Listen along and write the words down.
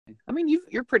I mean,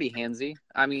 you're pretty handsy.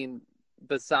 I mean,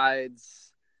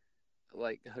 besides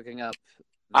like hooking up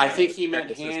I think the he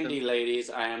meant stereo handy, system. ladies.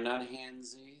 I am not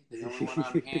handsy. The only one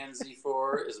I'm handsy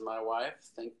for is my wife.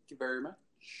 Thank you very much.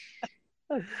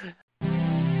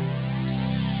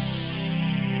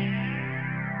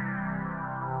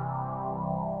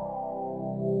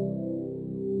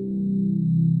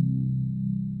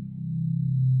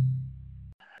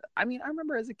 I mean, I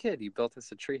remember as a kid, you built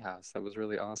us a treehouse. That was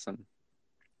really awesome.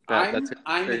 That took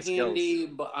I'm serious skills. handy,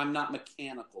 but I'm not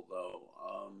mechanical though.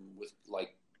 With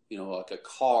like like a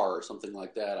car or something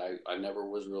like that, I never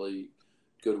was really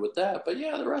good with that. But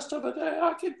yeah, the rest of it,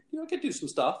 I could do some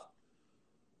stuff.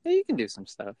 Yeah, you can do some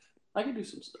stuff. I could do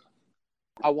some stuff.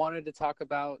 I wanted to talk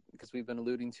about, because we've been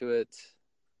alluding to it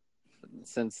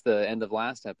since the end of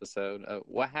last episode,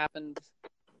 what happened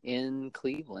in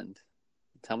Cleveland.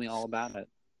 Tell me all about it.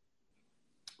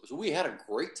 So we had a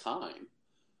great time.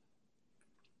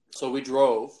 So we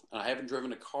drove, and I haven't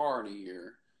driven a car in a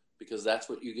year because that's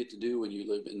what you get to do when you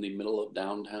live in the middle of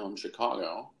downtown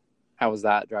Chicago. How was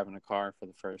that, driving a car for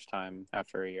the first time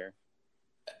after a year?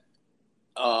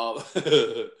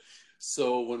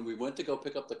 So when we went to go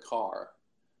pick up the car,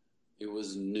 it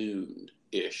was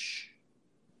noon-ish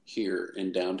here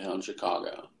in downtown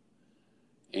Chicago.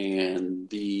 And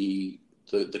the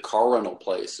car rental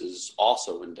place is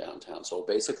also in downtown. So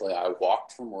basically I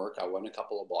walked from work, I went a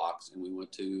couple of blocks, and we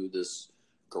went to this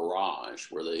garage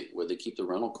where they keep the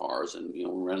rental cars, and we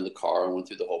rented the car and went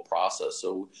through the whole process.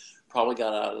 So probably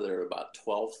got out of there about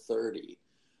 12:30.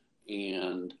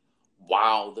 And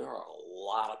wow, there are a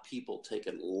lot of people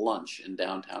taking lunch in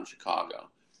downtown Chicago.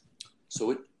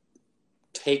 So it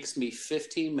takes me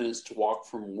 15 minutes to walk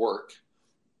from work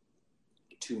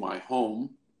to my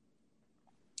home,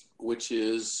 which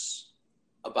is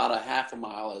about a half a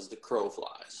mile as the crow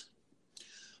flies.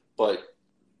 But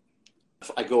if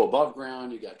I go above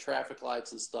ground, you got traffic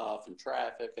lights and stuff and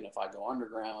traffic. And if I go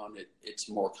underground, it's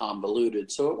more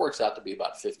convoluted. So it works out to be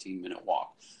about a 15-minute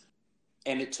walk.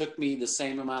 And it took me the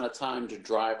same amount of time to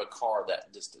drive a car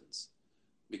that distance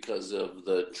because of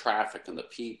the traffic and the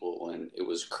people. And it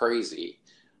was crazy.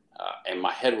 And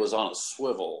my head was on a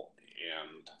swivel.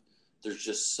 And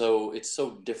it's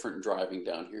so different driving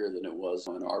down here than it was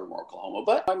in Ardmore, Oklahoma.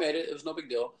 But I made it. It was no big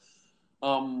deal.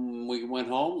 We went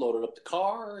home, loaded up the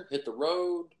car, hit the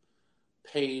road,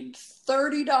 paid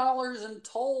 $30 in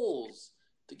tolls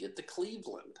to get to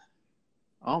Cleveland.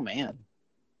 Oh, man.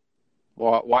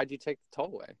 Well, why'd you take the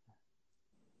tollway?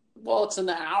 Well, it's an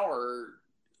hour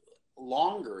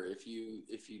longer if you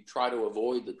try to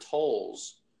avoid the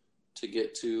tolls to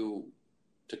get to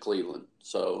Cleveland,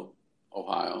 so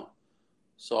Ohio.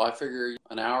 So I figure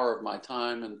an hour of my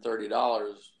time and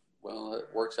 $30, well, it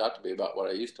works out to be about what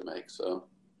I used to make. So,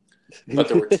 but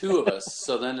there were two of us,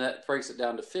 so then that breaks it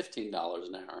down to $15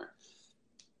 an hour.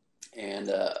 And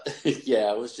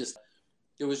yeah, it was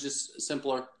just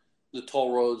simpler. The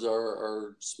toll roads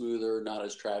are smoother, not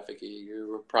as trafficy.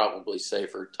 You're probably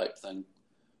safer type thing.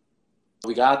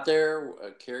 We got there.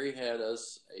 Carrie had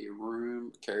us a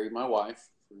room. Carrie, my wife,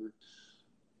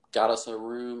 got us a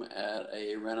room at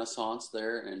a Renaissance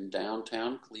there in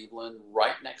downtown Cleveland,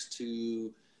 right next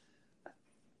to, I'm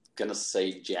gonna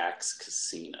say Jack's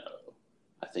Casino,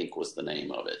 I think was the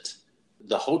name of it.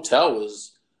 The hotel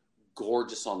was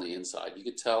gorgeous on the inside. You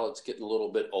could tell it's getting a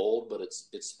little bit old, but it's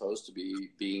supposed to be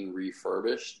being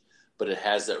refurbished. But it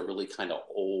has that really kind of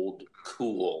old,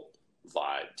 cool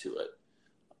vibe to it,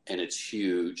 and it's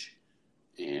huge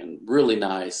and really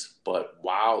nice. But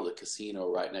wow, the casino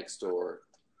right next door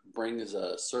brings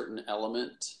a certain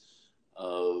element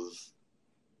of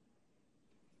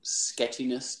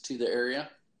sketchiness to the area.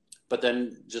 But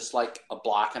then just like a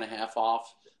block and a half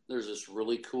off, there's this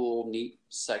really cool, neat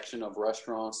section of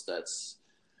restaurants that's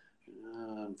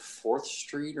 4th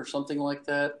Street or something like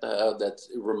that. That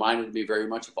reminded me very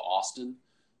much of Austin.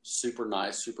 Super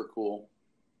nice, super cool.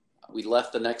 We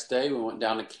left the next day. We went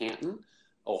down to Canton,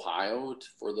 Ohio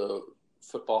for the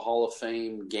Football Hall of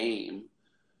Fame game.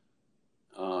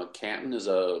 Canton is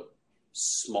a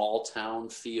small town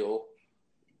feel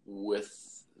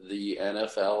with the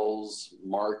NFL's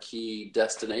marquee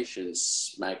destination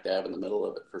smack dab in the middle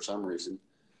of it for some reason.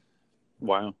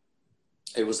 Wow.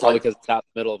 It was probably like, because it's out in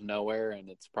the middle of nowhere and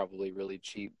it's probably really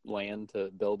cheap land to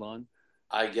build on.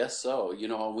 I guess so.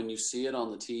 When you see it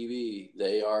on the TV,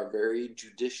 they are very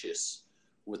judicious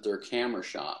with their camera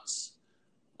shots.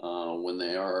 When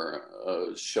they are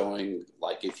showing,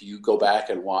 like if you go back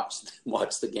and watch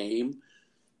the game,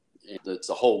 it's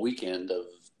a whole weekend of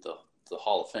the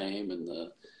Hall of Fame and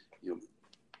the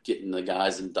getting the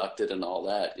guys inducted and all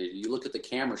that. You look at the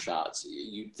camera shots,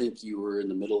 you'd think you were in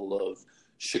the middle of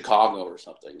Chicago or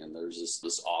something, and there's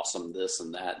this awesome this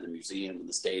and that, and the museum and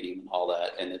the stadium and all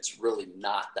that, and it's really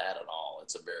not that at all.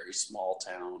 It's a very small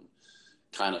town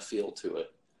kind of feel to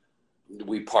it.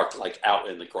 We parked like out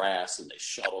in the grass, and they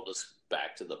shuttled us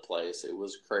back to the place. It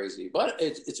was crazy, but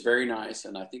it's very nice,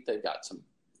 and I think they've got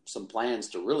some plans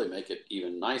to really make it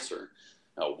even nicer,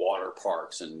 water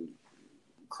parks and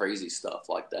crazy stuff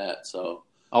like that. So.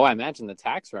 Oh, I imagine the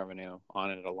tax revenue on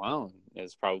it alone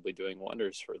is probably doing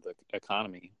wonders for the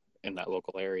economy in that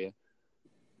local area.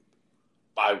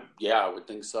 I would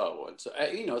think so. It's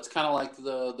it's kind of like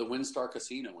the WinStar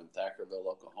Casino in Thackerville,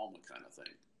 Oklahoma, kind of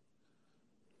thing.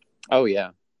 Oh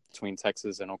yeah, between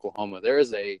Texas and Oklahoma, there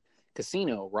is a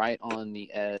casino right on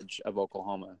the edge of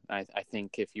Oklahoma. I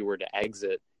think if you were to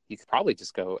exit, you could probably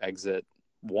just go exit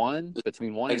one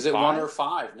between one exit and five. 1 or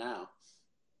 5 now.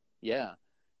 Yeah.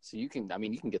 So you can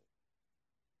get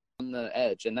on the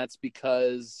edge, and that's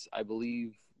because I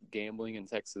believe gambling in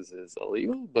Texas is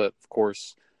illegal. But of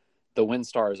course, the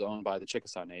WinStar is owned by the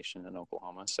Chickasaw Nation in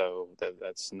Oklahoma, so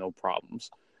that's no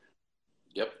problems.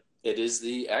 Yep, it's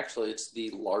the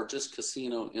largest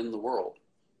casino in the world.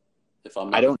 If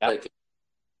I'm not mistaken.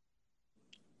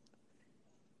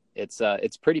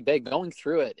 It's pretty big. Going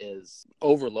through it is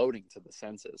overloading to the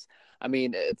senses. I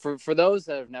mean, for those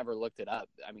that have never looked it up,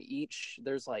 I mean,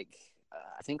 there's like,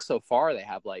 I think so far they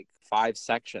have like 5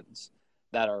 sections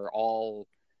that are all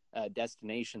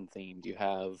destination themed. You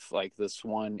have like this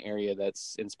one area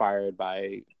that's inspired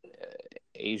by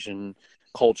Asian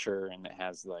culture, and it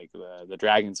has like the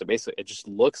dragons. So basically, it just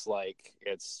looks like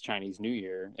it's Chinese New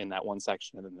Year in that one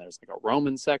section. And then there's like a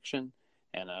Roman section,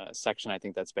 and a section I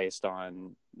think that's based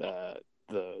on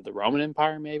the Roman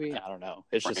Empire, maybe. I don't know.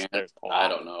 It's just I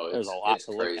don't know. There's a lot. It's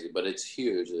crazy, but it's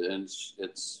huge, and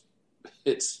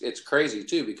it's crazy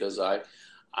too, because I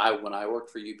when I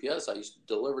worked for UPS, I used to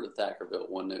deliver to Thackerville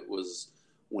when it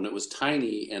was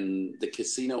tiny, and the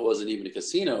casino wasn't even a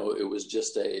casino. It was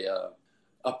just a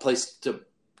place to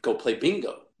go play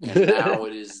bingo. And now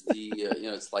it is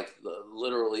it's like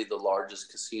literally the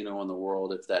largest casino in the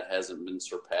world, if that hasn't been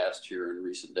surpassed here in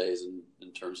recent days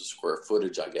in terms of square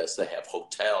footage. I guess they have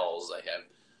hotels, they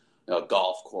have a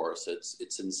golf course.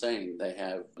 It's insane. They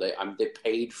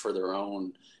paid for their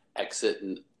own exit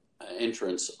and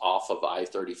entrance off of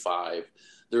I-35.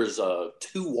 There's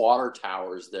 2 water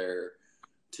towers there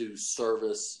to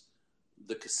service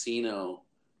the casino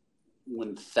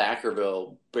when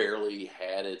Thackerville barely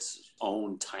had its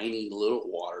own tiny little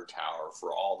water tower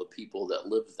for all the people that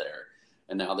lived there.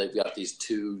 And now they've got these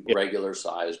 2 regular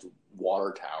sized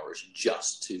water towers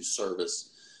just to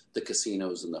service the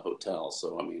casinos and the hotels.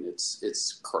 So, I mean,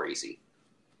 it's crazy.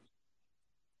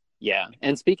 Yeah.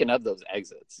 And speaking of those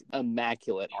exits,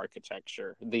 immaculate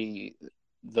architecture, the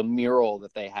mural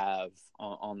that they have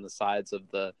on the sides of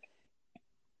the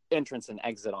entrance and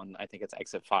exit on, I think it's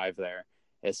exit 5 there.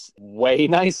 It's way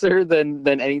nicer than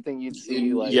anything you'd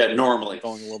see. Like, normally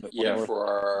going a little bit more for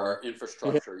our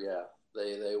infrastructure. Yeah,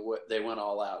 they went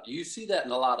all out. You see that in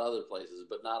a lot of other places,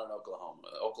 but not in Oklahoma.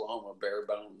 Oklahoma bare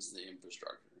bones the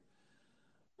infrastructure.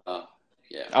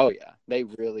 Yeah. Oh yeah, they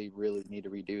really need to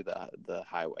redo the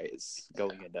highways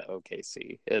going into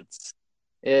OKC. It's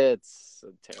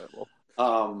terrible.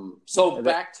 So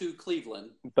back to Cleveland,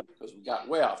 because we got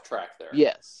way off track there.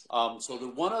 Yes. So the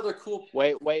one other cool.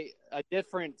 Wait, a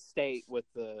different state with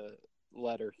the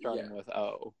letter starting with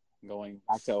O, going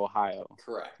back to Ohio.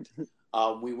 Correct.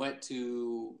 We went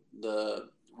to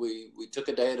we took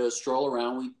a day to stroll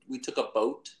around. We took a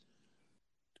boat.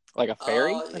 Like a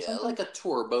ferry? Yeah, like a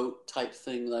tour boat type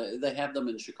thing. They have them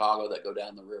in Chicago that go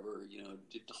down the river,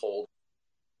 to hold.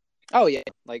 Oh yeah,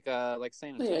 like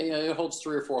San Antonio. Yeah, it holds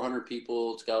 300 or 400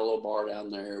 people. It's got a little bar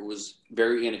down there. It was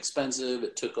very inexpensive.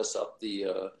 It took us up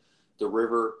the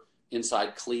river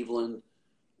inside Cleveland.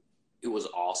 It was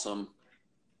awesome.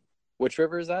 Which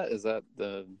river is that? Is that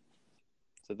the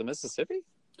Mississippi?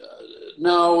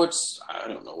 No, I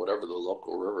don't know, whatever the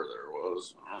local river there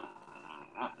was.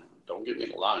 Don't get me in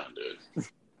the line, dude.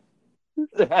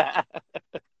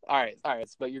 All right.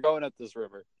 But you're going up this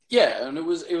river. Yeah, and it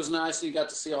was nice. You got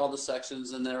to see all the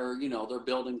sections, and they're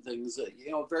building things that,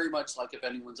 very much like if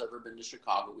anyone's ever been to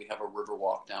Chicago, we have a river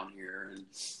walk down here, and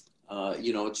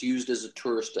it's used as a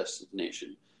tourist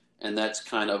destination, and that's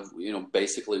kind of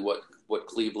basically what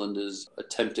Cleveland is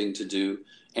attempting to do,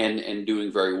 and doing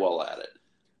very well at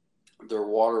it. Their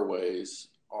waterways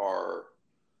are.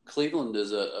 Cleveland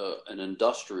is an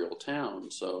industrial town,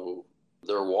 so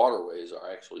their waterways are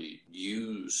actually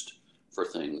used for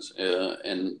things,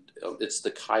 and it's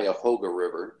the Cuyahoga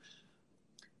River,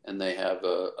 and they have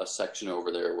a section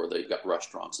over there where they've got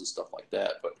restaurants and stuff like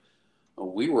that. But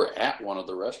we were at one of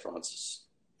the restaurants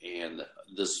and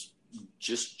this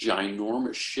just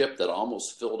ginormous ship that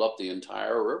almost filled up the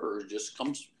entire river just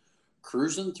comes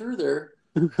cruising through there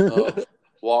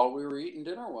while we were eating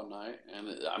dinner one night. And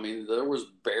I mean, there was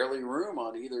barely room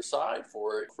on either side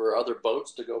for other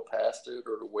boats to go past it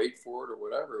or to wait for it or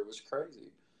whatever. It was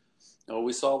crazy.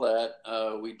 We saw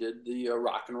that. We did the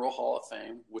Rock and Roll Hall of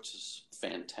Fame, which is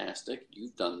fantastic.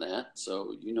 You've done that,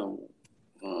 so you know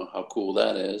how cool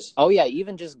that is. Oh yeah,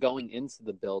 even just going into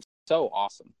the build, so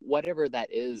awesome. Whatever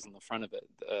that is in the front of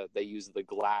it, they use the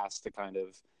glass to kind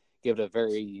of give it a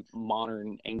very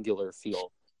modern, angular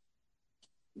feel.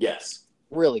 Yes,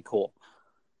 really cool.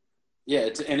 Yeah,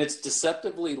 it's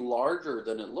deceptively larger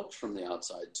than it looks from the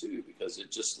outside too, because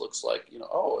it just looks like,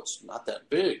 oh, it's not that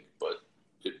big, but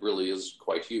it really is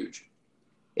quite huge.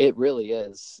 It really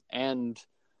is, and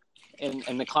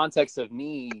in the context of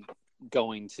me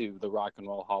going to the Rock and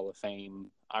Roll Hall of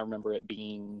Fame, I remember it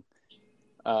being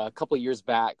a couple of years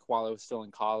back while I was still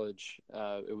in college.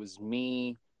 It was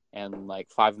me and like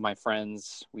 5 of my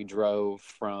friends. We drove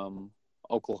from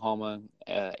Oklahoma,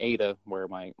 Ada, where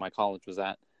my college was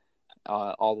at,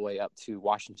 all the way up to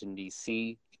Washington,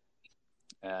 D.C.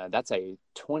 That's a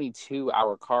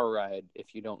 22-hour car ride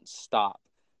if you don't stop.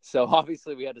 So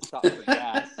obviously we had to stop for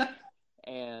gas.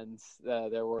 And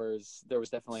there was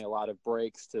definitely a lot of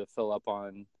breaks to fill up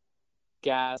on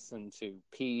gas and to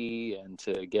pee and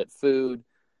to get food.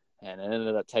 And it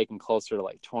ended up taking closer to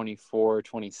like 24,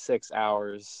 26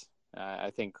 hours.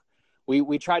 I think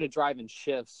we tried to drive in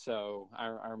shifts. So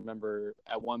I remember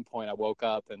at one point I woke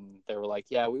up and they were like,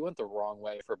 yeah, we went the wrong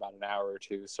way for about an hour or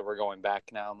two. So we're going back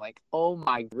now. I'm like, oh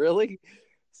my, really?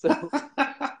 So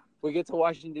we get to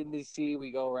Washington, D.C.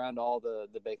 We go around all the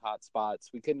big hot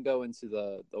spots. We couldn't go into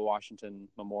the Washington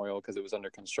Memorial because it was under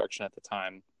construction at the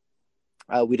time.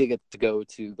 We did get to go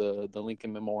to the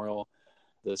Lincoln Memorial,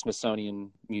 the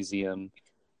Smithsonian Museum,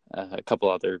 a couple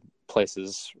other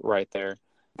places right there.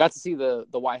 Got to see the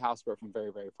White House, but from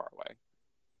very, very far away.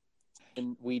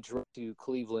 And we drove to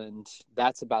Cleveland.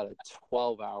 That's about a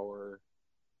 12-hour,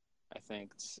 I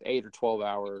think, it's 8 or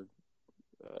 12-hour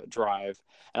drive.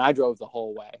 And I drove the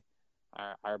whole way.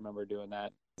 I remember doing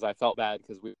that because I felt bad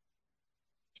because we were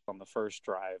on the first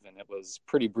drive and it was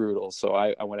pretty brutal. So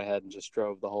I went ahead and just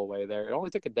drove the whole way there. It only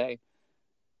took a day.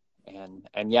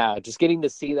 And yeah, just getting to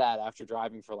see that after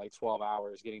driving for like 12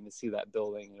 hours, getting to see that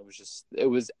building, it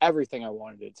was everything I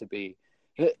wanted it to be.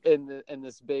 In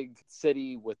this big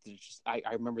city with I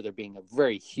remember there being a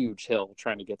very huge hill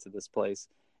trying to get to this place,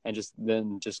 and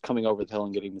just coming over the hill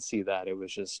and getting to see that, it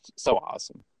was just so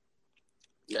awesome.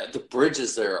 Yeah, the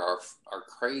bridges there are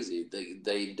crazy.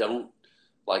 They don't,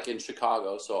 like in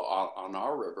Chicago. So on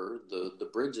our river, the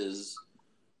bridges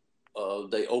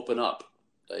they open up.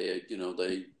 They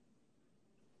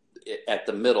at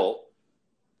the middle,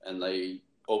 and they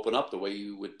open up the way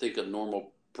you would think a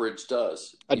normal bridge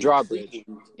does. A drawbridge.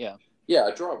 Yeah. Yeah,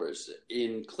 a drawbridge.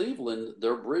 In Cleveland,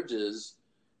 their bridges,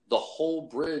 the whole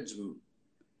bridge,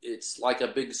 it's like a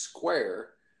big square,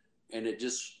 and it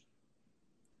just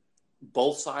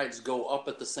both sides go up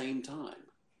at the same time.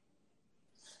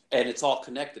 And it's all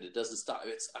connected. It doesn't stop.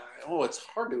 It's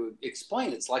hard to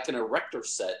explain. It's like an erector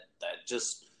set that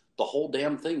just the whole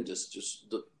damn thing just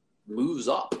moves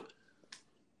up.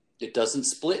 It doesn't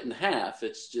split in half.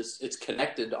 It's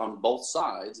connected on both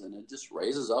sides, and it just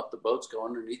raises up. The boats go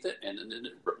underneath it, and then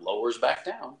it lowers back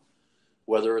down.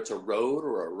 Whether it's a road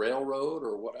or a railroad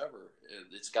or whatever,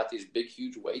 it's got these big,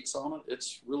 huge weights on it.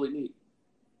 It's really neat.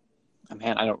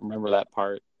 Man, I don't remember that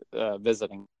part.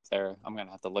 Visiting there, I'm gonna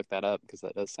have to look that up because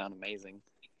that does sound amazing.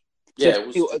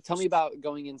 Yeah. So, tell me about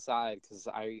going inside, because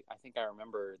I think I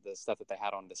remember the stuff that they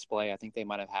had on display. I think they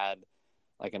might have had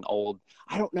like an old.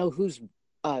 I don't know whose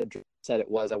said it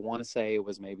was. I want to say it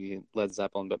was maybe Led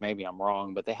Zeppelin, but maybe I'm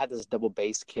wrong. But they had this double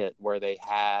bass kit where they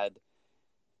had.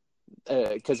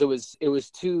 Because it was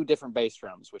 2 different bass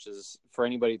drums, which is, for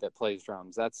anybody that plays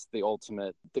drums, that's the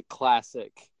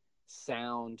classic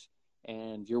sound.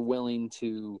 And you're willing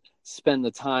to spend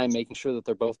the time making sure that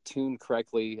they're both tuned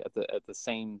correctly at the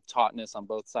same tautness on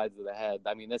both sides of the head.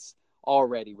 I mean, that's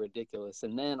already ridiculous.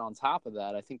 And then on top of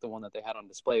that, I think the one that they had on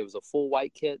display was a full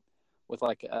white kit with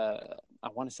like I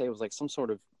want to say it was like some sort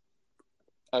of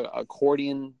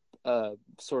accordion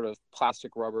sort of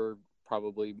plastic rubber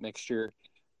probably mixture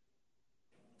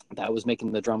that was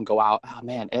making the drum go out. Oh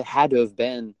man, it had to have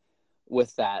been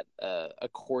with that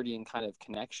accordion kind of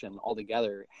connection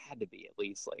altogether. It had to be at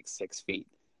least like 6 feet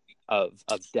of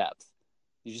depth.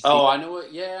 I know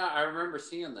it. Yeah, I remember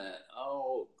seeing that.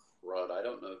 Oh crud! I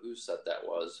don't know whose set that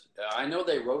was. I know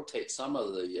they rotate some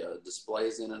of the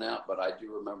displays in and out, but I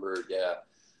do remember. Yeah,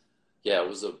 Yeah, it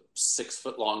was a 6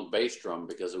 foot long bass drum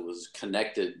because it was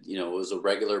connected. It was a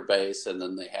regular bass, and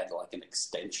then they had like an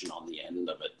extension on the end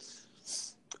of it.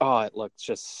 Oh, it looked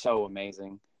just so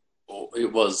amazing. Oh,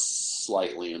 it was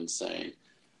slightly insane.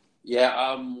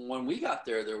 Yeah, when we got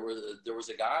there, there was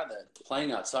a guy that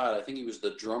playing outside. I think he was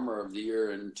the drummer of the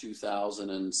year in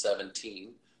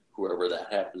 2017. Whoever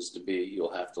that happens to be,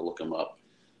 you'll have to look him up.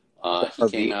 He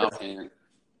came out and,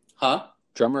 huh?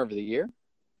 Drummer of the year?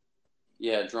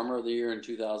 Yeah, drummer of the year in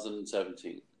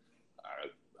 2017.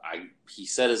 He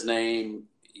said his name.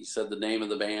 He said the name of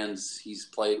the bands he's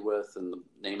played with and the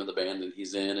name of the band that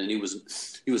he's in, and he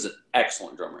was an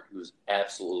excellent drummer. He was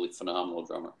absolutely phenomenal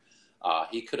drummer.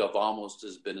 He could have almost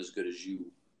been as good as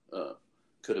you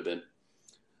could have been.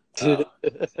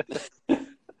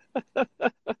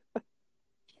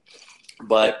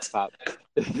 But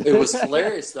it was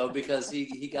hilarious though, because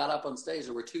he got up on stage.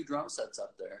 There were 2 drum sets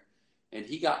up there, and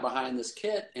he got behind this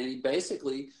kit, and he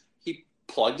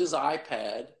plugged his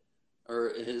iPad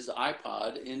or his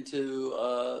iPod into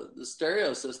the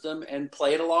stereo system and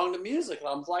played along to music. And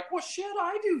I was like, well, shit,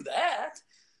 I do that.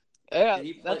 Yeah,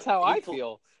 that's how I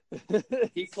feel.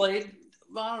 He played,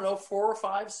 I don't know, 4 or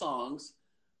 5 songs,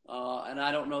 and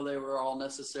I don't know they were all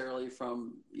necessarily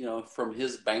from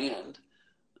his band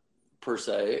per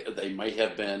se. They might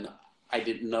have been. I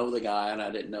didn't know the guy and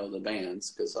I didn't know the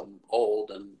bands because I'm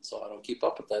old, and so I don't keep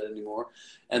up with that anymore.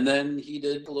 And then he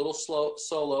did a little slow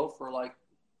solo for like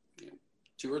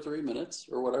 2 or 3 minutes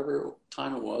or whatever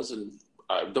time it was. And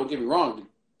don't get me wrong, the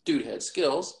dude had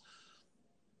skills.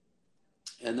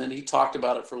 And then he talked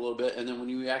about it for a little bit. And then when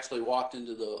you actually walked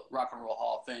into the Rock and Roll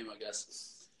Hall of Fame, I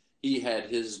guess, he had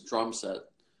his drum set,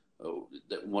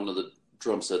 one of the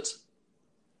drum sets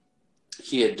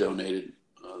he had donated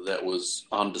that was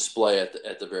on display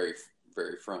at the very,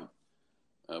 very front.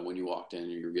 When you walked in,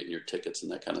 you were getting your tickets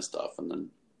and that kind of stuff. And then,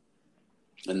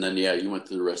 yeah, you went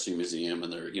to the Wrestling Museum,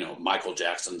 and there, Michael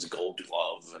Jackson's Gold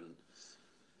Glove and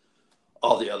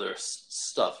all the other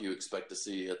stuff you expect to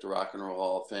see at the Rock and Roll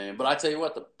Hall of Fame. But I tell you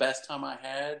what, the best time I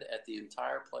had at the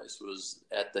entire place was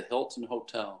at the Hilton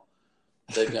Hotel.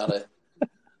 They've got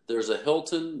there's a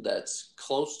Hilton that's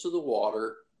close to the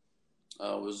water.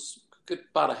 It was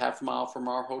about a half mile from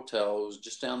our hotel. It was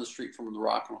just down the street from the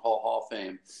Rock and Roll Hall of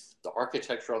Fame. The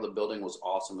architecture on the building was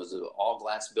awesome. It was an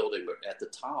all-glass building, but at the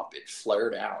top, it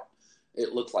flared out.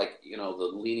 It looked like,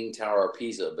 the Leaning Tower of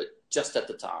Pisa, but just at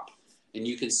the top. And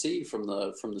you can see from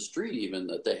the street even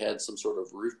that they had some sort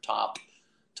of rooftop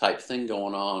type thing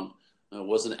going on. It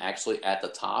wasn't actually at the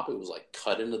top. It was like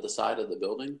cut into the side of the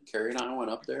building. Carrie and I went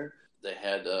up there. They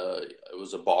had it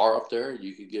was a bar up there.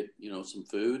 You could get some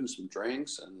food and some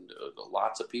drinks, and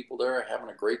lots of people there having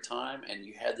a great time. And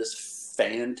you had this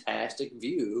fantastic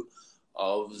view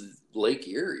of Lake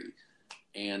Erie,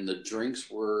 and the drinks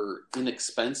were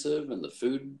inexpensive, and the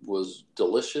food was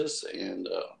delicious, and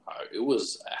it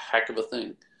was a heck of a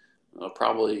thing.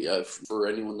 Probably for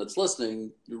anyone that's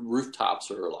listening, rooftops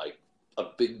are like a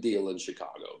big deal in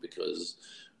Chicago because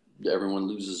everyone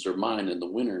loses their mind in the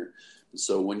winter.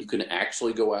 So when you can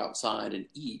actually go outside and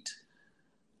eat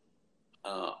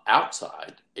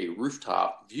outside, a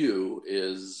rooftop view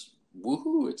is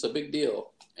woohoo! It's a big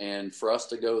deal. And for us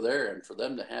to go there and for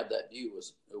them to have that view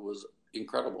was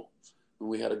incredible. And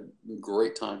we had a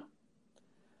great time.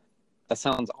 That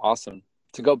sounds awesome.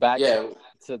 To go back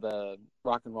to the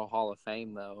Rock and Roll Hall of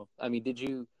Fame, though, I mean, do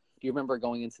you remember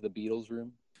going into the Beatles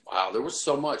room? Wow, there was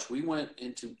so much. We went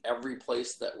into every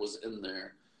place that was in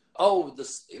there. Oh,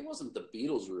 it wasn't the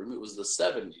Beatles room. It was the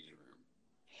 70s room.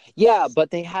 Yeah, but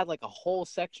they had like a whole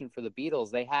section for the Beatles.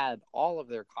 They had all of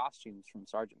their costumes from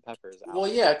Sgt. Pepper's out. Well,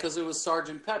 yeah, because it was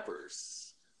Sgt. Pepper's.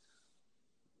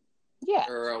 Yeah.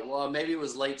 Or maybe it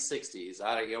was late 60s.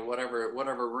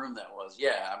 Whatever room that was.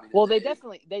 Yeah, I mean. Well, they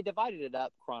divided it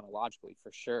up chronologically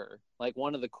for sure. Like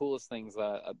one of the coolest things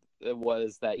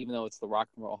was that even though it's the Rock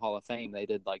and Roll Hall of Fame, they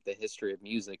did like the history of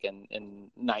music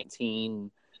in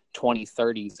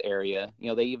 1920s area.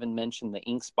 They even mentioned the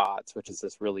Ink Spots, which is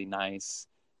this really nice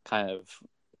kind of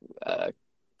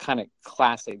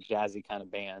classic jazzy kind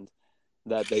of band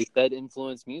that they said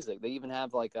influenced music. They even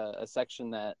have like a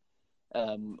section that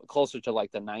closer to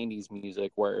like the 90s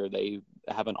music where they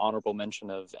have an honorable mention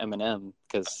of Eminem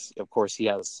because of course he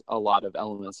has a lot of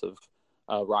elements of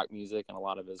rock music and a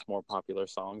lot of his more popular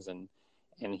songs and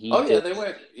he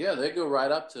they go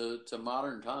right up to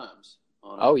modern times.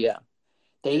 One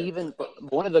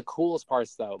of the coolest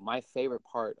parts though, my favorite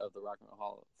part of the Rock and Roll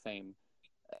Hall of Fame,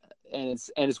 and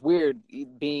it's weird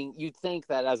you'd think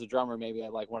that as a drummer maybe I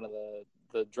like one of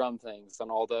the drum things,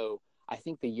 and although I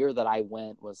think the year that I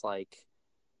went was like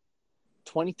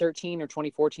 2013 or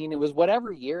 2014. It was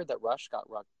whatever year that Rush got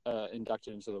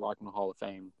inducted into the Rock and Roll Hall of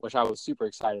Fame, which I was super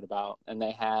excited about. And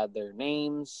they had their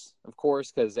names, of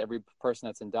course, because every person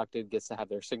that's inducted gets to have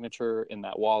their signature in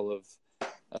that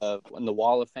in the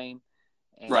Wall of Fame.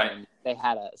 And Right. they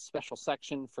had a special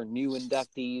section for new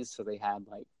inductees. So they had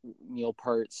like Neil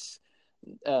Peart's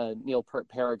Neil Peart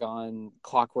Paragon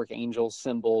Clockwork Angel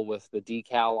symbol with the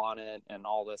decal on it and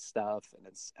all this stuff. And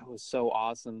it was so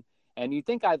awesome. And you'd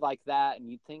think I'd like that, and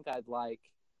you'd think I'd like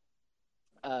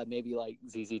maybe like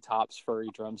ZZ Top's furry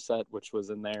drum set, which was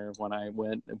in there when I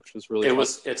went, which was really fun.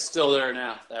 It's still there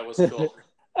now. That was cool.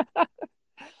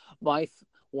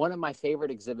 One of my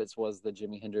favorite exhibits was the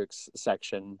Jimi Hendrix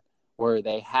section, where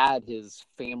they had his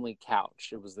family couch.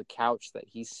 It was the couch that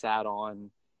he sat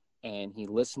on, and he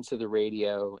listened to the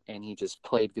radio, and he just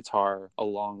played guitar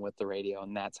along with the radio,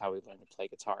 and that's how he learned to play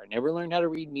guitar. Never learned how to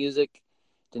read music,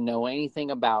 didn't know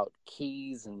anything about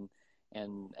keys and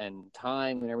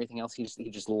time and everything else. He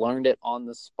just learned it on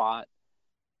the spot,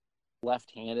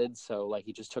 left-handed. So like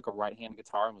he just took a right-hand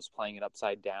guitar and was playing it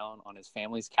upside down on his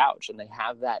family's couch, and they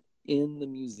have that in the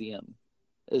museum.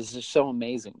 It's just so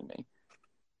amazing to me.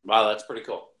 Wow, that's pretty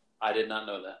cool. I did not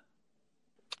know that.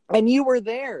 And you were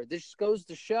there. This goes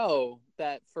to show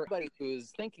that for anybody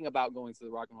who's thinking about going to the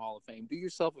Rock and Roll Hall of Fame, do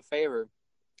yourself a favor,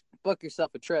 book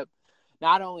yourself a trip.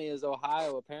 Not only is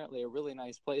Ohio apparently a really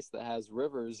nice place that has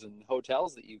rivers and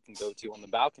hotels that you can go to on the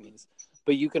balconies,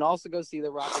 but you can also go see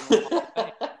the Rock and Roll Hall of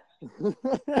Fame.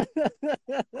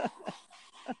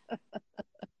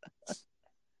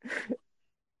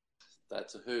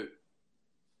 That's a hoot.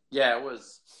 Yeah, it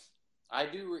was. I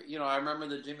do, I remember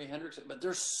the Jimi Hendrix, but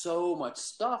there's so much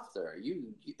stuff there.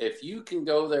 If you can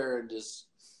go there and just,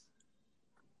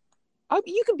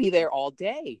 you can be there all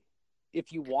day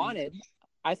if you wanted.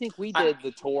 I think we did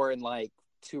the tour in like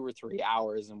 2 or 3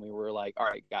 hours, and we were like, all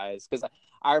right, guys, because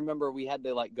I remember we had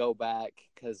to like go back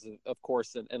because, of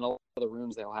course, in a lot of the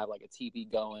rooms they'll have like a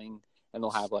TV going, and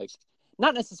they'll have like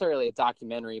not necessarily a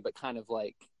documentary, but kind of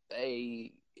like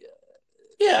a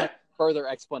further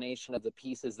explanation of the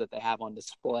pieces that they have on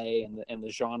display and the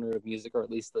genre of music, or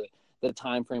at least the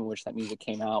time frame in which that music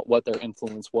came out, what their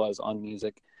influence was on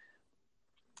music.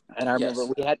 And I remember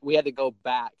we had to go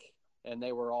back, and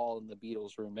they were all in the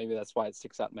Beatles room. Maybe that's why it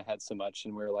sticks out in my head so much.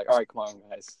 And we were like, all right, come on,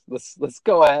 guys, let's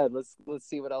go ahead. Let's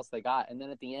see what else they got. And then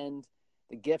at the end,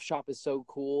 the gift shop is so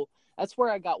cool. That's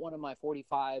where I got one of my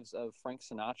 45s of Frank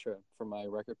Sinatra from my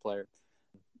record player.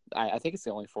 I think it's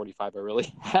the only 45 I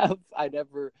really have.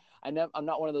 I'm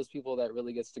not one of those people that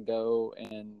really gets to go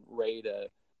and raid a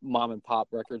mom and pop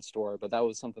record store, but that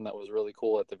was something that was really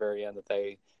cool at the very end that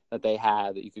they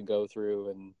had, that you could go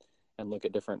through and look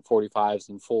at different 45s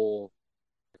and full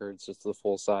records, just the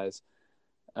full size.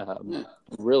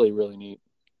 Really, really neat.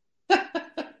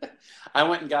 I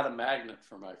went and got a magnet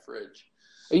for my fridge.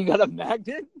 Oh, you got a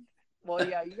magnet? Well,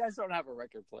 yeah, you guys don't have a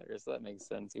record player, so that makes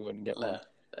sense. You wouldn't get one.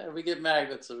 We get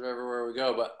magnets everywhere we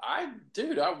go, but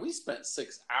we spent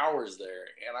 6 hours there,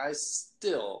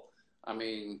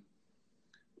 and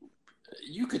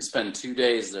you could spend 2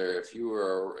 days there if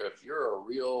you're a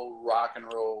real rock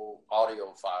and roll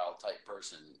audiophile type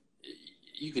person.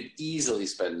 You could easily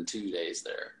spend 2 days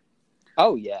there.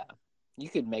 Oh yeah, you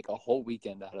could make a whole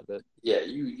weekend out of it. Yeah,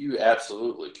 you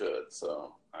absolutely could.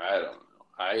 So I don't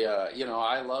know.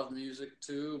 I love music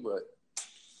too, but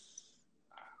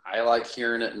I like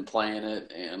hearing it and playing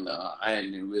it, and I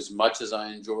knew as much as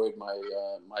I enjoyed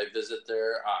my visit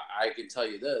there. I can tell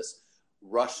you this: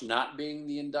 Rush not being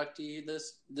the inductee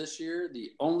this year,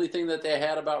 the only thing that they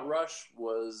had about Rush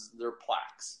was their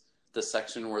plaques. The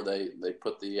section where they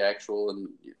put the actual and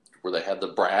where they had the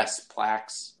brass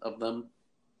plaques of them.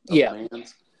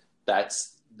 Bands.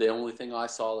 That's the only thing I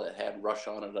saw that had Rush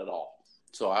on it at all.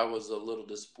 So I was a little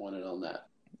disappointed on that.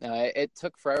 It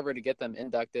took forever to get them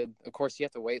inducted. Of course, you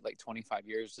have to wait like 25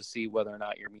 years to see whether or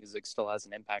not your music still has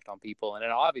an impact on people, and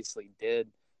it obviously did.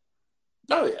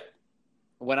 Oh, yeah.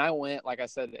 When I went, like I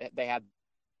said, they had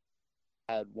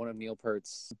one of Neil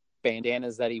Peart's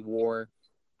bandanas that he wore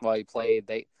while he played.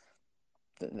 They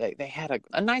had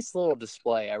a nice little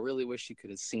display. I really wish you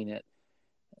could have seen it.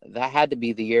 That had to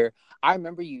be the year. I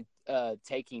remember you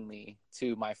taking me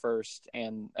to my first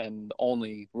and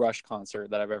only Rush concert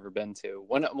that I've ever been to.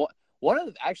 One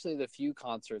of actually the few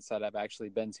concerts that I've actually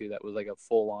been to that was like a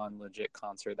full-on legit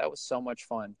concert. That was so much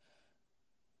fun.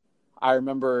 I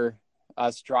remember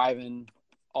us driving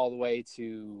all the way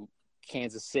to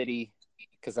Kansas City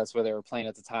because that's where they were playing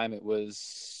at the time. It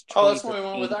was that's when we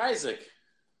went with Isaac.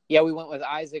 Yeah, we went with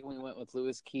Isaac and we went with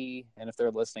Louis Key. And if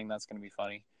they're listening, that's going to be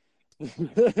funny.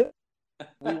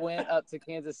 We went up to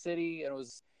Kansas City, and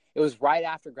It was right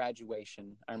after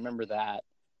graduation. I remember that.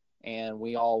 And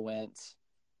we all went,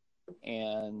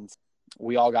 and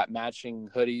we all got matching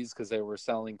hoodies because they were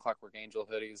selling Clockwork Angel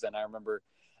hoodies. And I remember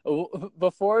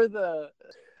before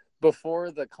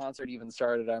the concert even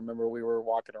started, I remember we were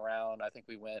walking around. I think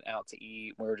we went out to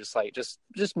eat. We were just like just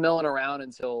milling around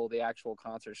until the actual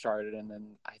concert started. And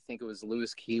then I think it was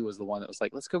Louis Key was the one that was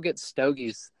like, "Let's go get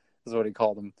stogies," is what he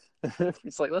called them.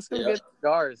 It's like, "Let's go get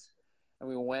cigars." And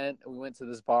we went to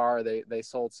this bar. They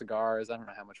sold cigars. I don't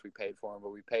know how much we paid for them, but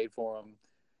we paid for them.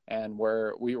 And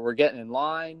we were getting in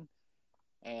line,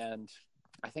 and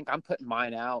I think I'm putting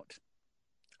mine out.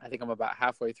 I think I'm about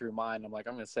halfway through mine. I'm like,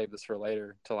 I'm going to save this for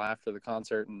later till after the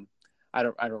concert. And I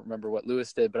don't remember what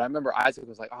Lewis did, but I remember Isaac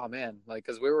was like, "Oh man," like,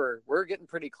 cause we were getting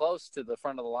pretty close to the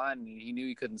front of the line, and he knew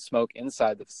he couldn't smoke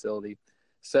inside the facility.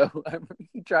 So I remember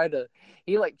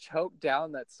he like choked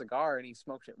down that cigar, and he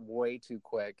smoked it way too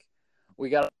quick. We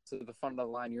got up to the front of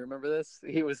the line. You remember this?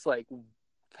 He was like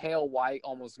pale white,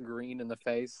 almost green in the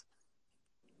face.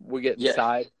 We get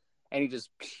inside, and he just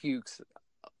pukes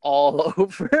all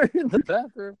over in the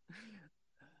bathroom.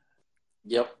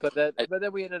 Yep. But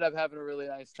then we ended up having a really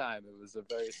nice time. It was a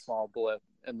very small blip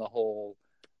in the whole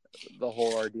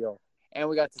ordeal. And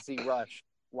we got to see Rush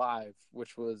live,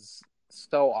 which was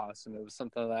so awesome. It was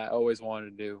something that I always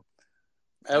wanted to do.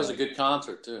 That was a good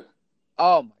concert too.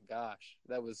 Oh my gosh.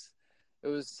 It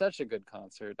was such a good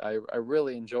concert. I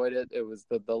really enjoyed it. It was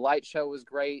the light show was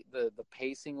great. The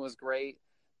pacing was great.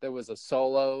 There was a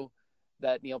solo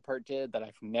that Neil Peart did that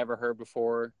I've never heard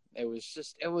before. I was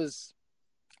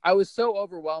so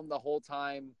overwhelmed the whole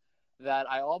time that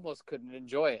I almost couldn't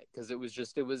enjoy it because it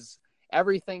was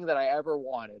everything that I ever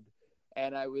wanted.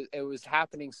 And it was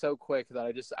happening so quick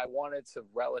that I wanted to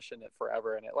relish in it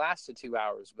forever. And it lasted 2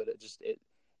 hours, but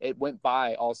it went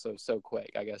by also so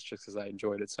quick, I guess, just because I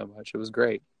enjoyed it so much. It was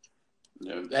great.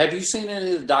 Have you seen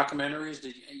any of the documentaries?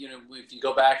 If you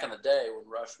go back in the day when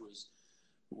Rush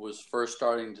was first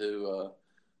starting to,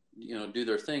 do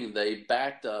their thing, they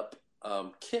backed up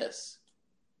Kiss.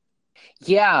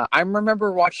 Yeah, I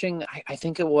remember watching, I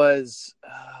think it was,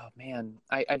 oh man,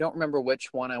 I don't remember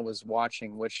which one I was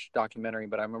watching, which documentary,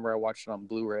 but I remember I watched it on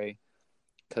Blu-ray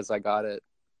because I got it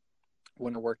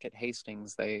when I worked at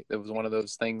Hastings. It was one of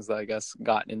those things that I guess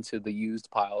got into the used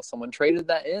pile. Someone traded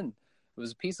that in. It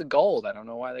was a piece of gold. I don't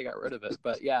know why they got rid of it,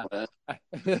 but yeah.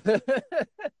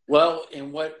 Well,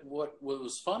 and what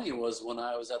was funny was when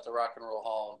I was at the Rock and Roll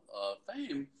Hall of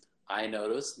Fame, I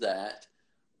noticed that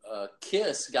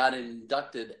Kiss got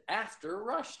inducted after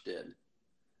Rush did.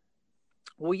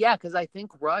 Well, yeah, because I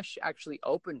think Rush actually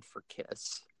opened for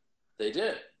Kiss. They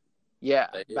did. Yeah,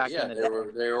 in the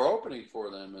day. They were opening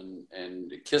for them,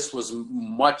 and Kiss was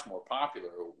much more popular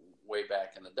way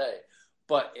back in the day.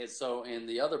 But and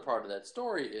the other part of that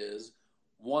story is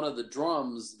one of the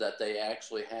drums that they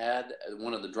actually had,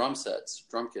 one of the drum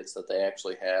kits that they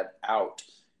actually had out,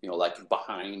 like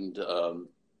behind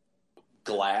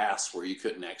glass where you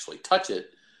couldn't actually touch it,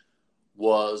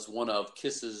 was one of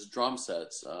Kiss's drum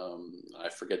sets. I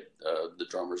forget the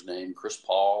drummer's name, Chris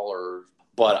Paul,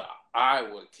 but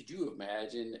could you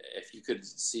imagine if you could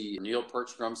see Neil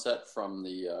Peart's drum set from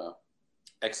the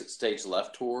Exit Stage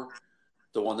Left tour,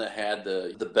 the one that had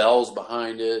the bells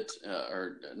behind it,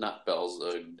 or not bells,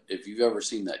 if you've ever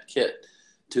seen that kit,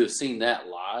 to have seen that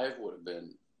live would have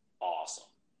been awesome.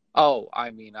 Oh,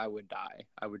 I mean, I would die.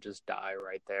 I would just die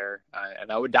right there.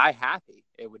 And I would die happy.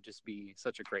 It would just be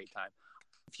such a great time.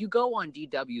 If you go on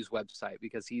DW's website,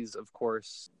 because he's, of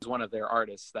course, one of their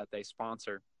artists that they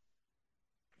sponsor,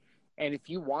 and if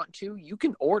you want to, you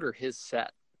can order his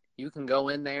set. You can go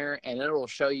in there, and it'll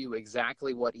show you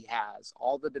exactly what he has.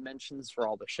 All the dimensions for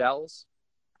all the shells,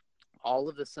 all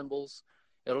of the cymbals.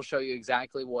 It'll show you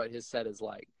exactly what his set is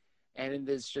like. And it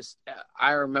is just,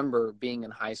 I remember being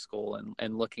in high school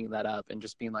and looking that up and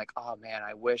just being like, oh man,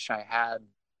 I wish I had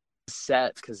a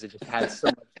set because it just had so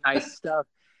much nice stuff.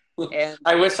 And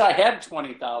I wish I had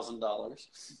 $20,000.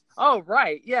 Oh,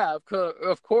 right. Yeah,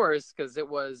 of course, because it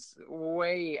was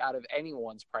way out of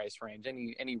anyone's price range,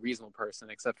 any reasonable person,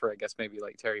 except for, I guess, maybe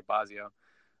like Terry Bozzio.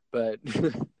 But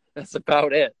that's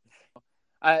about it.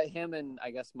 Him and,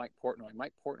 I guess, Mike Portnoy.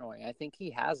 Mike Portnoy, I think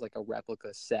he has like a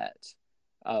replica set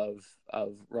of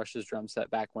Rush's drum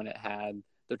set back when it had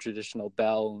the traditional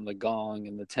bell and the gong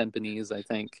and the timpanis, I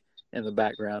think, in the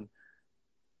background.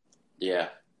 Yeah.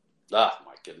 Oh,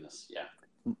 my goodness. Yeah.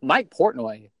 Mike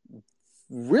Portnoy,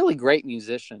 really great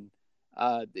musician.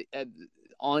 On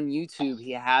YouTube,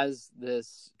 he has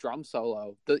this drum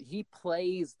solo. He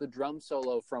plays the drum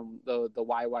solo from the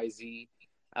YYZ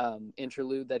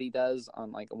interlude that he does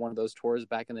on like one of those tours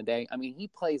back in the day. I mean, he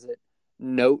plays it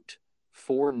note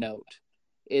for note.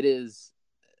 It is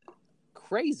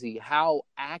crazy how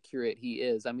accurate he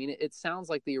is. I mean, it sounds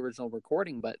like the original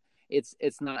recording, but it's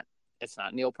not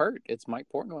Neil Peart. It's Mike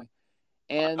Portnoy.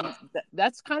 And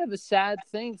that's kind of a sad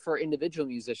thing for individual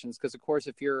musicians, because of course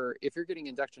if you're getting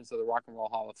inductions to the Rock and Roll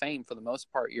Hall of Fame, for the most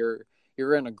part you're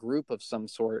in a group of some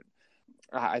sort.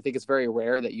 I think it's very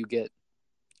rare that you get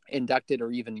inducted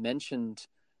or even mentioned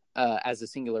as a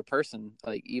singular person.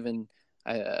 Like even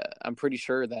I'm pretty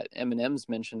sure that Eminem's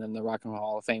mention in the Rock and Roll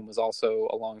Hall of Fame was also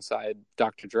alongside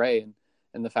Dr. Dre,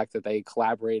 and the fact that they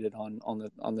collaborated on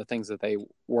the things that they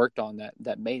worked on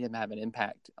that made him have an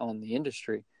impact on the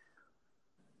industry.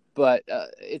 But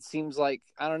it seems like,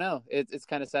 I don't know, it's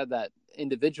kind of sad that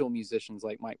individual musicians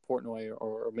like Mike Portnoy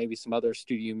or maybe some other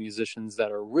studio musicians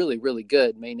that are really, really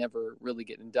good may never really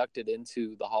get inducted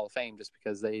into the Hall of Fame just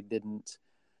because they didn't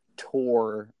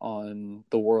tour on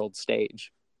the world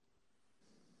stage.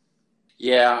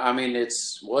 Yeah, I mean,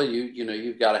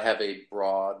 you've got to have a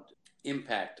broad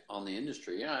impact on the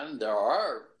industry. And there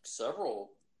are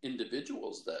several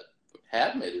individuals that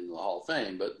have made it in the Hall of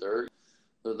Fame, but they're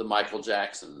the Michael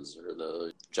Jacksons or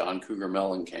the John Cougar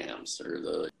Mellencamp's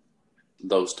or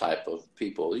those type of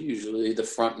people. Usually the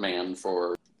front man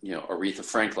for, Aretha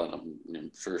Franklin.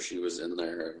 I'm sure she was in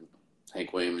there.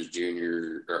 Hank Williams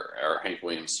Jr. or Hank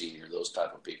Williams Sr., those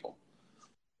type of people.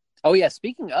 Oh, yeah.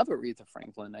 Speaking of Aretha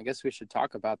Franklin, I guess we should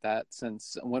talk about that,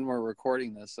 since when we're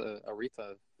recording this,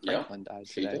 Aretha Franklin died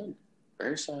today. She did.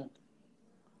 Very sad.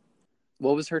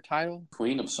 What was her title?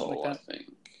 Queen of Soul, like I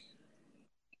think.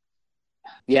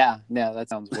 Yeah, no, that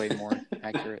sounds way more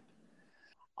accurate.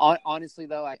 Honestly,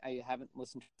 though, I haven't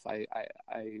listened. I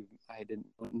didn't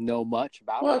know much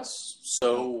about it. Well, it's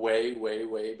so way, way,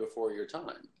 way before your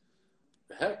time.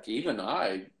 Heck, even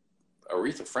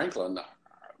Aretha Franklin,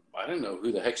 I didn't know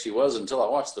who the heck she was until I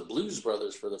watched the Blues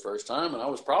Brothers for the first time, and I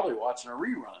was probably watching a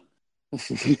rerun.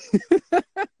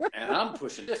 And I'm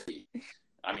pushing 50.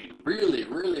 I mean, really,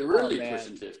 really, really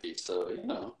pushing 50.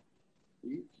 So,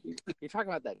 You're talking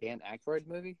about that Dan Aykroyd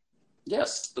movie?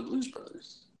 Yes, the Blues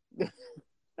Brothers.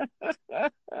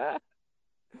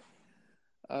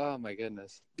 Oh, my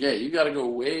goodness. Yeah, you got to go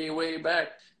way, way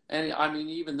back. And, I mean,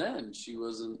 even then, she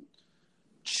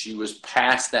was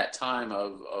past that time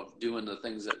of doing the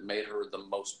things that made her the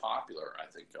most popular, I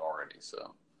think, already.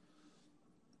 So,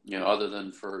 other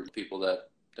than for people that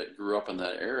grew up in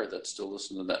that era that still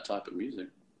listen to that type of music.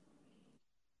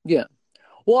 Yeah.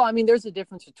 Well, I mean, there's a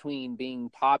difference between being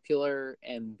popular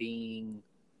and being,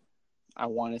 I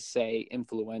want to say,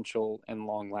 influential and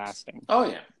long-lasting. Oh,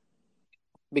 yeah.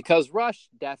 Because Rush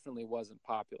definitely wasn't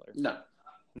popular. No.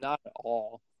 Not at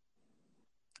all.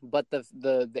 But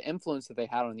the influence that they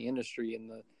had on the industry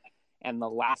and the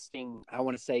lasting, I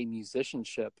want to say,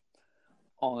 musicianship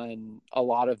on a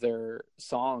lot of their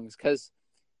songs, because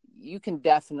you can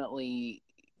definitely,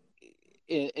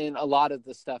 in a lot of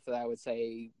the stuff that I would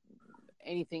say,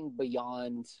 anything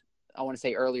beyond, I want to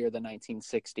say, earlier than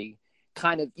 1960,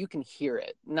 kind of, you can hear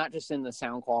it, not just in the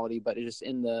sound quality, but just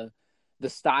in the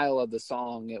style of the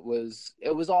song. It was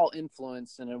all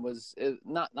influenced, and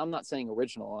I'm not saying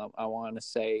original. I want to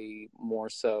say more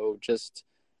so just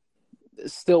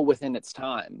still within its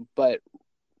time. But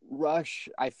Rush,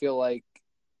 I feel like,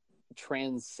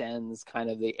 transcends kind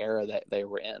of the era that they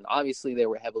were in. Obviously, they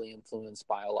were heavily influenced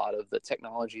by a lot of the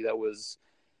technology that was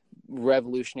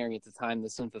revolutionary at the time, the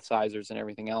synthesizers and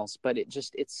everything else. But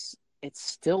it's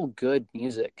still good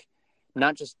music.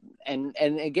 Not just, and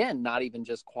again, not even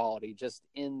just quality, just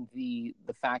in the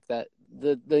fact that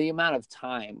the amount of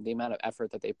time, the amount of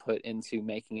effort that they put into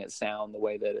making it sound the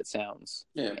way that it sounds.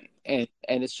 Yeah. And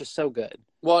it's just so good.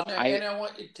 Well, and I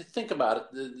want you to think about it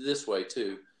this way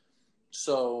too.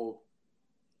 So,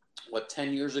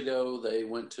 10 years ago, they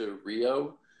went to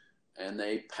Rio and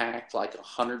they packed like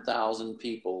 100,000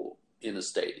 people in a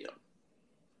stadium.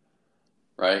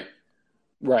 Right?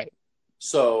 Right.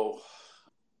 So,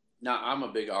 now, I'm a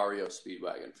big REO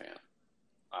Speedwagon fan.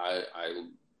 I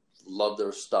love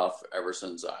their stuff ever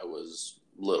since I was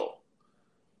little.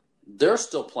 They're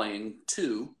still playing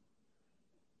too,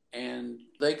 and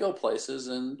they go places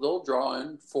and they'll draw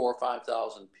in 4,000 or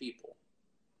 5,000 people,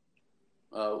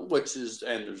 and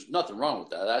there's nothing wrong with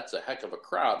that. That's a heck of a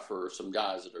crowd for some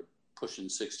guys that are pushing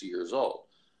 60 years old.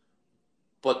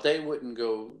 But they wouldn't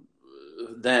go,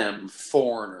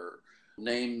 Foreigner,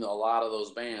 name a lot of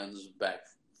those bands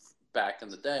back in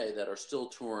the day that are still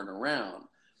touring around.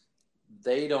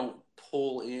 They don't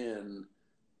pull in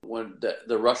when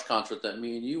the Rush concert that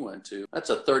me and you went to. That's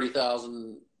a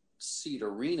 30,000 seat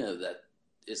arena that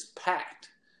is packed,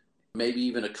 maybe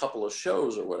even a couple of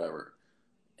shows or whatever.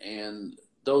 And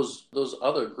those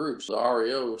other groups, the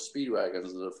REO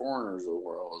Speedwagons, the Foreigners of the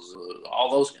world, all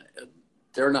those,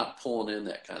 they're not pulling in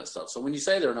that kind of stuff. So when you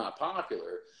say they're not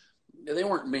popular, they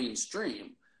weren't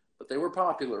mainstream, but they were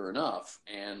popular enough.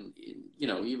 And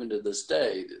even to this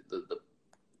day,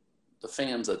 the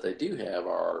fans that they do have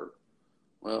are,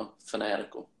 well,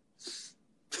 fanatical.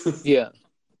 Yeah.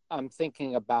 I'm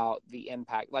thinking about the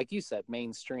impact, like you said,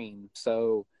 mainstream.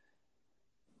 So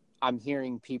I'm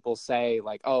hearing people say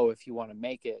like, oh, if you want to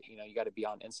make it, you got to be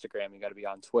on Instagram, you got to be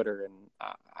on Twitter.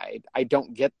 And I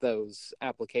don't get those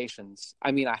applications.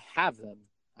 I mean, I have them.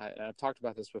 I've talked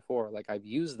about this before. Like, I've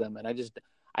used them, and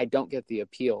I don't get the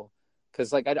appeal,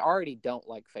 because like I already don't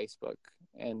like Facebook,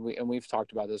 and we've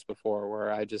talked about this before,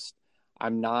 where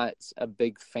I'm not a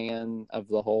big fan of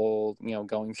the whole,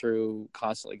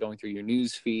 constantly going through your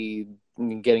news feed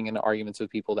and getting into arguments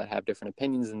with people that have different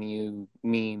opinions than you,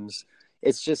 memes.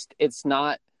 It's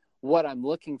not what I'm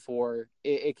looking for.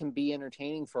 It can be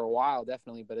entertaining for a while,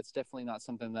 definitely, but it's definitely not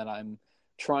something that I'm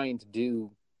trying to do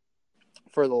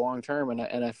for the long term.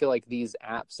 And I feel like these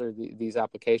apps or these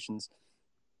applications,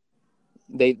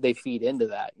 they feed into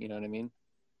that. You know what I mean?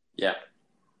 Yeah.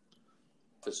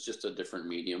 It's just a different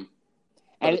medium.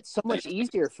 And it's so much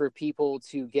easier for people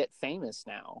to get famous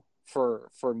now for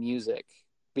music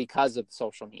because of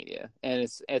social media. And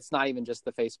it's not even just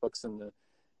the Facebooks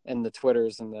and the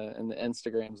Twitters and the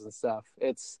Instagrams and stuff.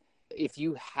 It's, if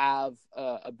you have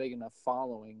a big enough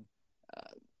following,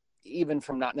 even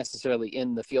from not necessarily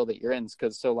in the field that you're in,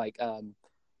 because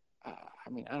I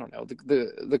mean, I don't know,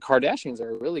 the Kardashians are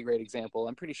a really great example.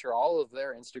 I'm pretty sure all of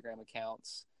their Instagram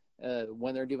accounts,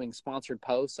 when they're doing sponsored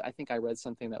posts, I think I read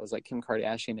something that was like Kim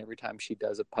Kardashian, every time she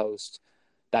does a post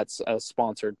that's a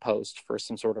sponsored post for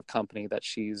some sort of company that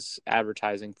she's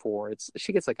advertising for,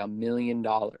 she gets like $1 million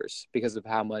because of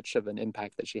how much of an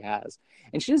impact that she has.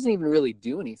 And she doesn't even really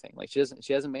do anything. Like, she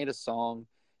hasn't made a song.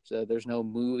 So there's no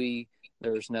movie.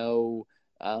 There's no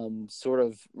sort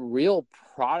of real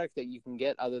product that you can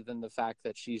get, other than the fact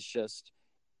that she's just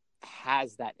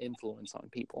has that influence on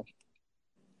people.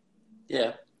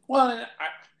 Yeah. Well,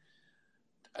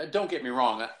 I don't get me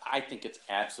wrong. I think it's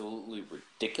absolutely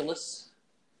ridiculous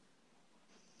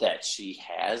that she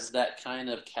has that kind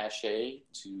of cachet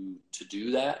to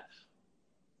do that.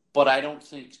 But I don't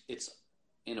think it's,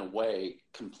 in a way,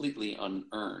 completely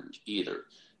unearned either.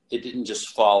 It didn't just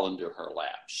fall into her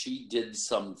lap. She did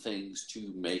some things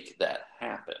to make that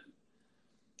happen.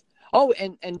 Oh,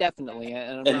 and definitely.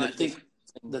 And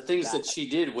the things that she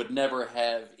did would never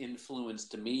have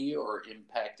influenced me or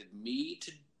impacted me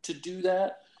to do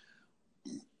that.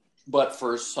 But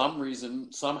for some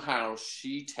reason, somehow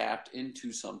she tapped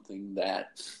into something that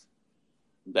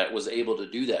was able to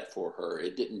do that for her.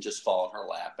 It didn't just fall in her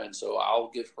lap. And so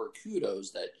I'll give her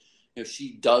kudos that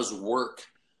she does work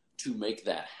to make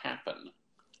that happen.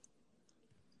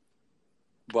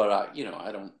 But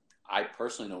I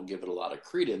personally don't give it a lot of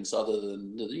credence, other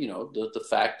than the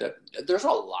fact that there's a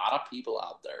lot of people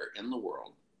out there in the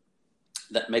world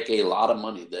that make a lot of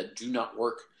money that do not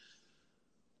work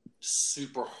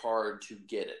super hard to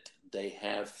get it. They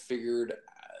have figured,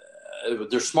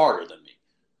 they're smarter than me,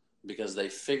 because they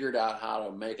figured out how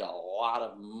to make a lot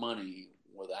of money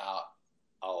without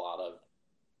a lot of,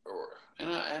 and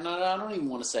I don't even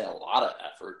want to say a lot of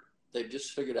effort. They've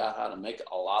just figured out how to make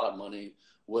a lot of money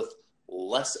with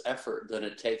less effort than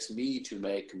it takes me to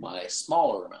make my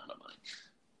smaller amount of money.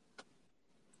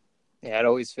 Yeah, it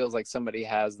always feels like somebody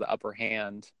has the upper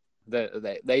hand.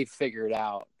 They figured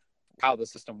out how the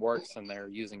system works, and they're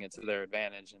using it to their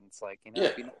advantage. And it's like,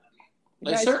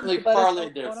 they certainly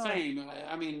parlayed their fame.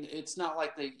 I mean, it's not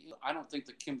like I don't think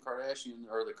the Kim Kardashian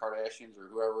or the Kardashians or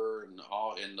whoever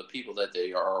and the people that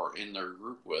they are in their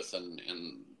group with,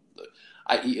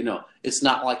 it's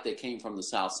not like they came from the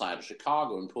South Side of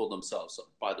Chicago and pulled themselves up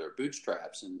by their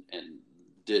bootstraps and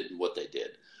did what they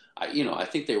did. I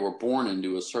think they were born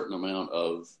into a certain amount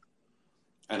of,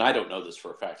 and I don't know this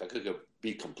for a fact. I could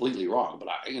be completely wrong, but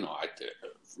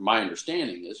my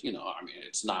understanding is,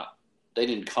 it's not, they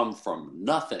didn't come from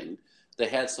nothing. They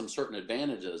had some certain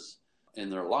advantages in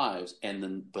their lives,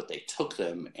 but they took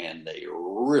them and they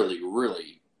really,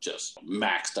 really just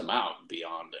maxed them out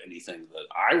beyond anything that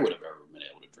I would have ever been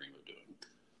able to dream of doing.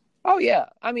 Oh, yeah.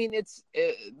 I mean, it's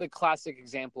the classic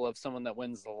example of someone that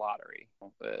wins the lottery.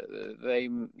 They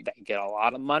get a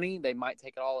lot of money. They might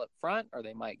take it all up front, or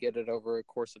they might get it over a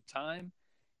course of time.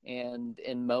 And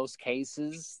in most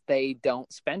cases, they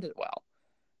don't spend it well.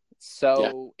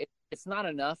 So it's not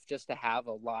enough just to have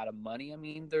a lot of money. I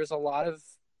mean, there's a lot of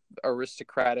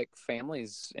aristocratic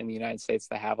families in the United States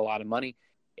that have a lot of money.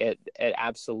 It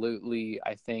absolutely,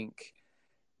 I think,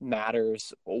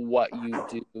 matters what you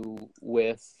do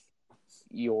with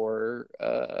your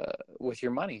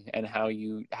money and how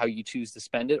you choose to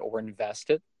spend it or invest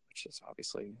it, which is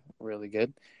obviously really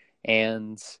good.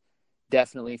 And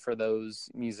definitely for those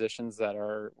musicians that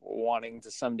are wanting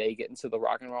to someday get into the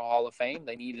Rock and Roll Hall of Fame,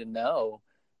 they need to know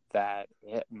that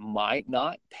it might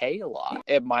not pay a lot.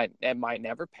 It might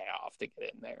never pay off to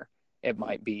get in there. It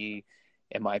might be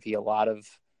a lot of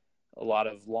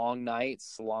long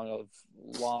nights, long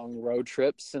road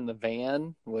trips in the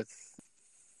van with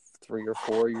 3 or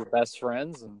 4 of your best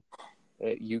friends, and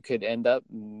you could end up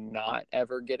not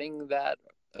ever getting that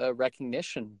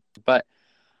recognition. But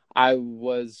I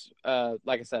was,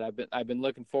 like I said, I've been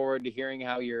looking forward to hearing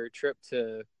how your trip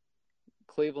to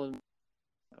Cleveland.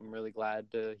 I'm really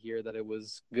glad to hear that it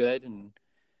was good, and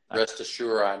Rest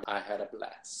assured, I had a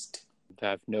blast. I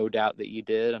have no doubt that you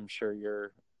did. I'm sure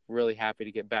you're really happy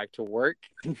to get back to work.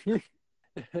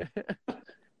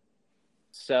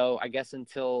 So I guess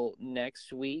until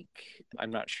next week,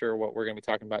 I'm not sure what we're going to be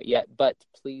talking about yet, but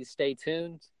please stay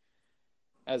tuned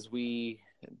as we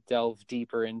delve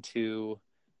deeper into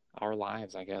our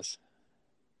lives, I guess.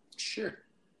 Sure.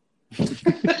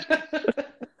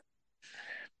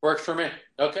 Works for me.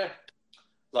 Okay.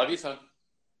 Love you, son.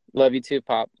 Love you too,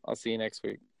 Pop. I'll see you next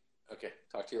week. Okay.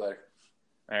 Talk to you later.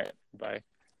 All right. Bye.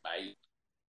 Bye.